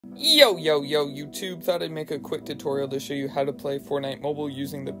Yo YouTube, thought I'd make a quick tutorial to show you how to play Fortnite Mobile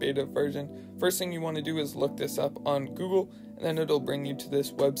using the beta version. First thing you want to do is look this up on Google, and then it'll bring you to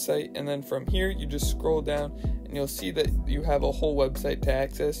this website, and then from here you just scroll down and you'll see that you have a whole website to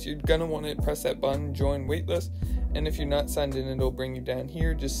access. You're gonna want to press that button, join waitlist, and if you're not signed in, it'll bring you down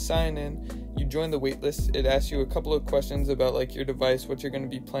here. Just sign in, you join the waitlist. It asks you a couple of questions about like your device, what you're going to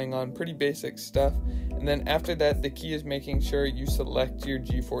be playing on, pretty basic stuff. And then after that, the key is making sure you select your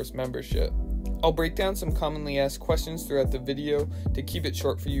GeForce membership. I'll break down some commonly asked questions throughout the video to keep it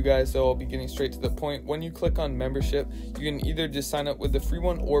short for you guys, so I'll be getting straight to the point. When you click on membership, you can either just sign up with the free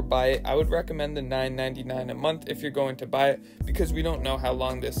one or buy it. I would recommend the $9.99 a month if you're going to buy it, because we don't know how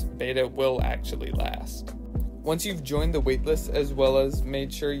long this beta will actually last. Once you've joined the waitlist, as well as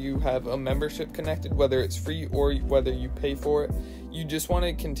made sure you have a membership connected, whether it's free or whether you pay for it, you just want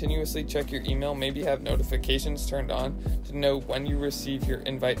to continuously check your email, maybe have notifications turned on to know when you receive your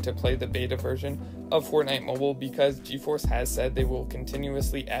invite to play the beta version of Fortnite Mobile, because GeForce has said they will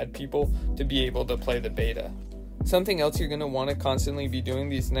continuously add people to be able to play the beta. Something else you're going to want to constantly be doing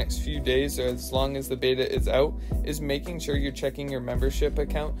these next few days, or as long as the beta is out, is making sure you're checking your membership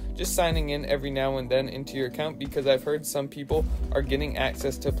account, just signing in every now and then into your account, because I've heard some people are getting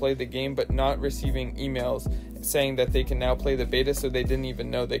access to play the game but not receiving emails saying that they can now play the beta, so they didn't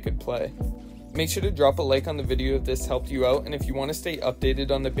even know they could play. Make sure to drop a like on the video if this helped you out, and if you want to stay updated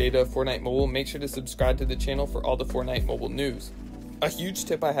on the beta of Fortnite Mobile, make sure to subscribe to the channel for all the Fortnite Mobile news. A huge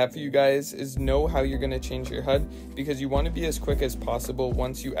tip I have for you guys is know how you're going to change your HUD, because you want to be as quick as possible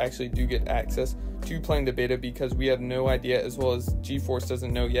once you actually do get access to playing the beta, because we have no idea, as well as GeForce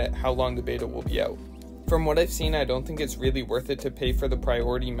doesn't know yet, how long the beta will be out. From what I've seen, I don't think it's really worth it to pay for the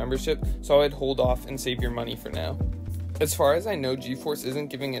priority membership, so I'd hold off and save your money for now. As far as I know, GeForce isn't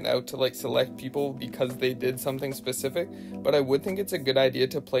giving it out to like select people because they did something specific, but I would think it's a good idea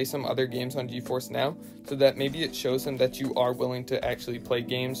to play some other games on GeForce Now, so that maybe it shows them that you are willing to actually play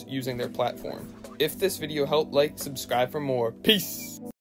games using their platform. If this video helped, like, subscribe for more. Peace!